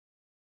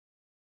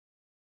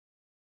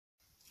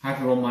Hi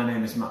everyone, my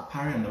name is Matt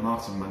Parry. I'm the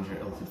marketing manager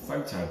at ILFORD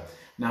Photo.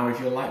 Now, if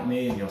you're like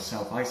me and you're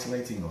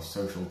self-isolating or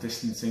social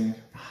distancing,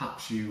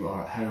 perhaps you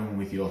are at home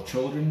with your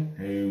children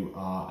who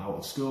are out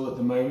of school at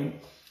the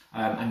moment,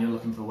 and you're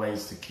looking for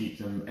ways to keep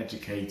them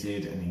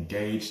educated and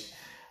engaged.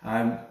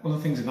 One of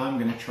the things that I'm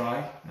going to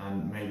try,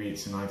 and maybe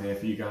it's an idea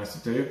for you guys to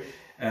do,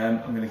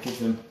 I'm going to give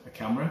them a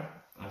camera.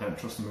 I don't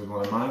trust them with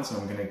one of mine, so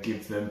I'm going to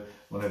give them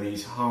one of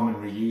these HARMAN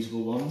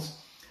reusable ones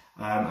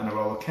and a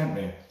roll of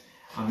Kentmere.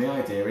 And the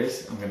idea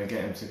is I'm going to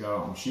get him to go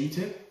out and shoot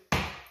it,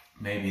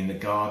 maybe in the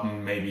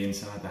garden, maybe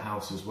inside the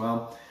house as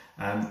well,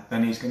 and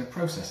then he's going to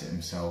process it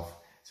himself.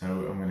 So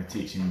I'm going to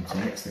teach him to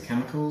mix the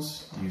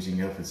chemicals using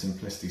ILFORD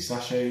Simplicity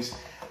sachets,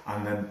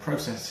 and then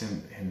process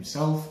him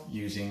himself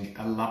using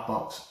a lab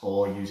box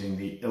or using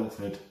the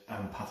ILFORD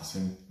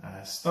Paterson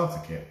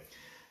starter kit.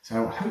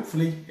 So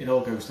hopefully it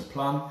all goes to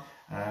plan.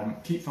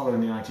 Keep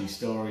following the IG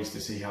stories to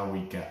see how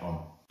we get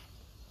on.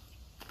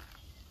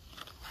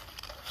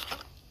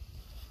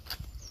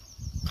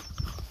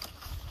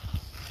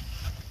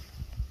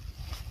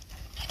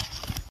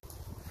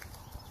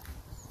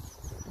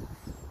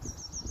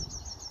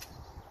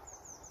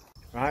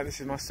 Right,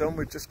 this is my son.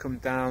 We've just come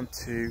down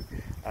to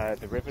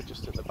the river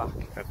just at the back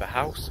of the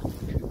house,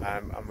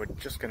 and we're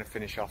just going to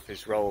finish off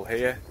his roll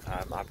here.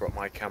 I brought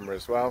my camera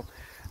as well.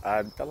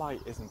 The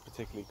light isn't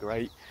particularly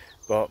great,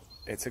 but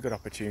it's a good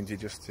opportunity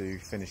just to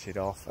finish it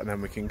off, and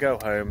then we can go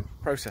home,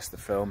 process the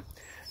film,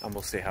 and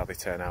we'll see how they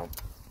turn out.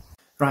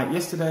 Right,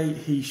 yesterday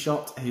he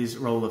shot his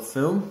roll of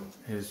film,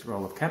 his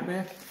roll of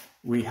Kentmere.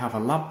 We have a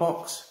lab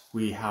box,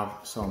 we have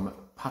some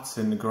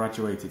Paterson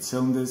graduated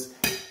cylinders,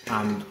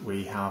 and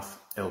we have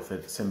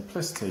ILFORD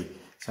Simplicity.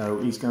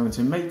 So he's going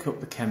to make up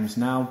the chems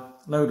now,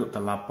 load up the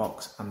lab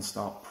box and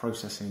start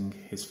processing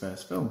his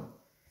first film.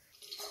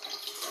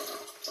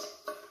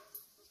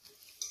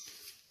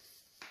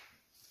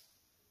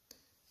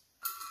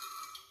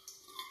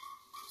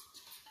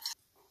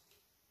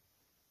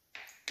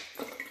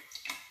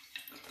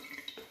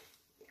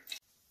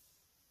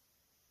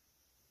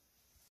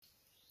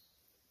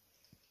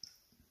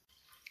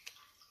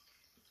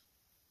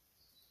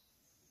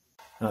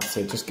 That's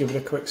it, just give it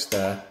a quick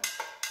stir.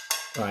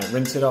 Right,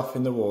 rinse it off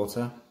in the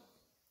water.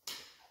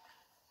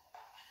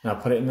 Now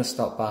put it in the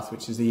stock bath,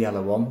 which is the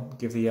yellow one.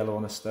 Give the yellow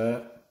one a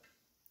stir.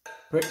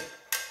 Quick.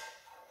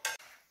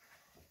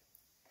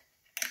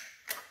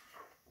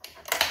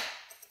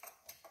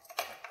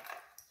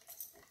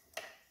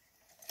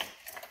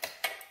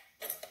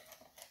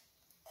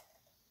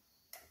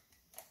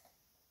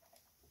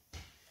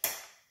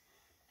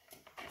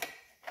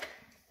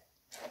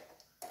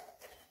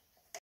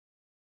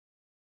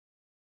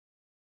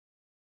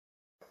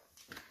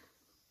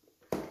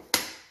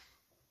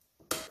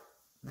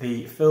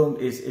 The film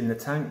is in the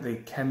tank, the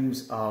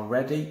chems are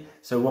ready.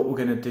 So what we're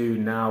going to do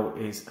now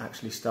is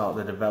actually start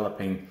the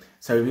developing.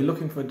 So if you're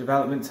looking for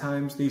development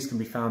times, these can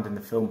be found in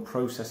the film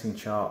processing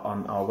chart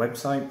on our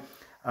website.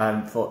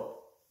 For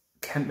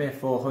Kentmere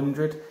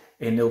 400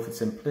 in ILFORD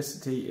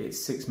Simplicity, it's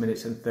 6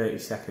 minutes and 30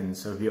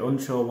 seconds. So if you're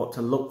unsure what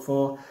to look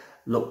for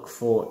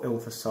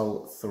ILFORD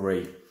Sol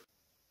 3.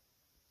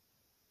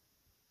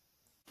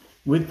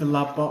 With the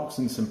lab box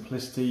and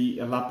Simplicity,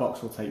 a lab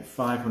box will take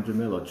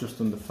 500ml or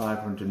just under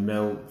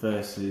 500ml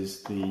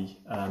versus the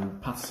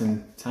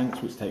Paterson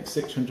tanks, which take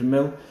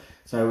 600ml.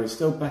 So it's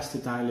still best to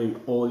dilute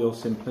all your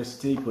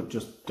Simplicity, but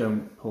just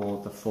don't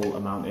pour the full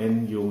amount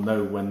in. You'll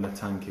know when the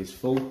tank is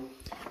full.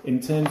 In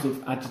terms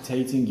of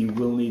agitating, you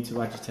will need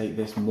to agitate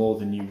this more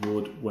than you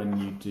would when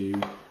you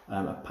do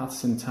a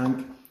Paterson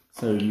tank.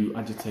 So you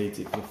agitate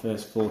it for the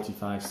first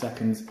 45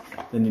 seconds,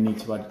 then you need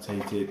to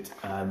agitate it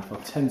for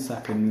 10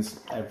 seconds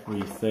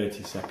every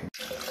 30 seconds.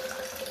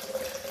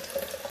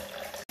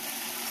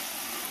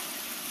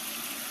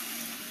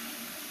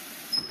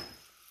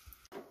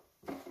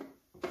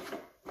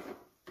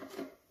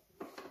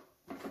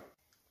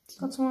 It's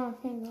got some on my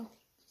finger.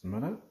 Doesn't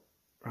matter.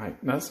 Right,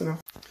 that's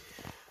enough.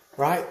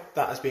 Right,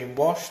 that has been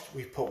washed.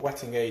 We've put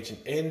wetting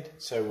agent in,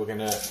 so we're going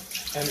to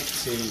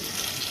empty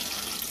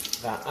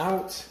that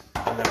out.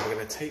 And then we're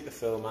going to take the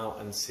film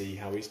out and see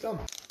how he's done.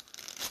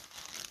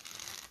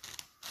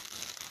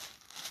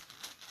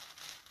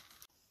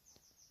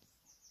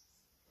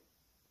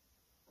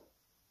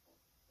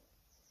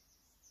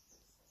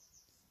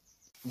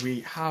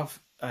 We have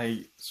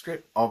a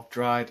strip of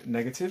dried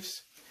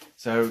negatives.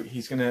 So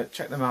he's going to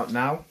check them out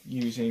now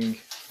using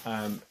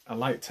a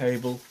light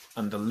table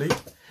and a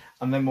loupe.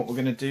 And then what we're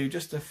going to do,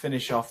 just to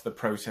finish off the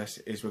process,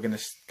 is we're going to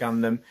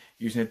scan them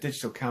using a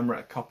digital camera,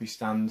 a copy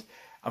stand.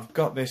 I've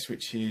got this,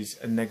 which is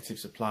a negative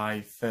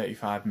supply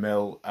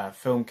 35mm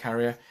film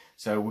carrier.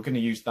 So we're going to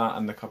use that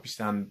and the copy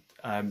stand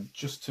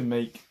just to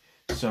make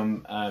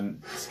some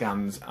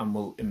scans, and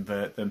we'll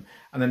invert them.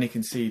 And then you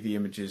can see the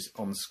images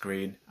on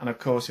screen. And of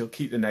course, you'll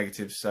keep the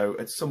negatives. So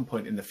at some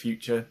point in the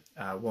future,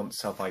 once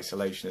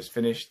self-isolation is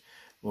finished,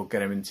 we'll get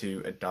them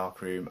into a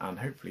dark room and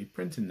hopefully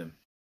printing them.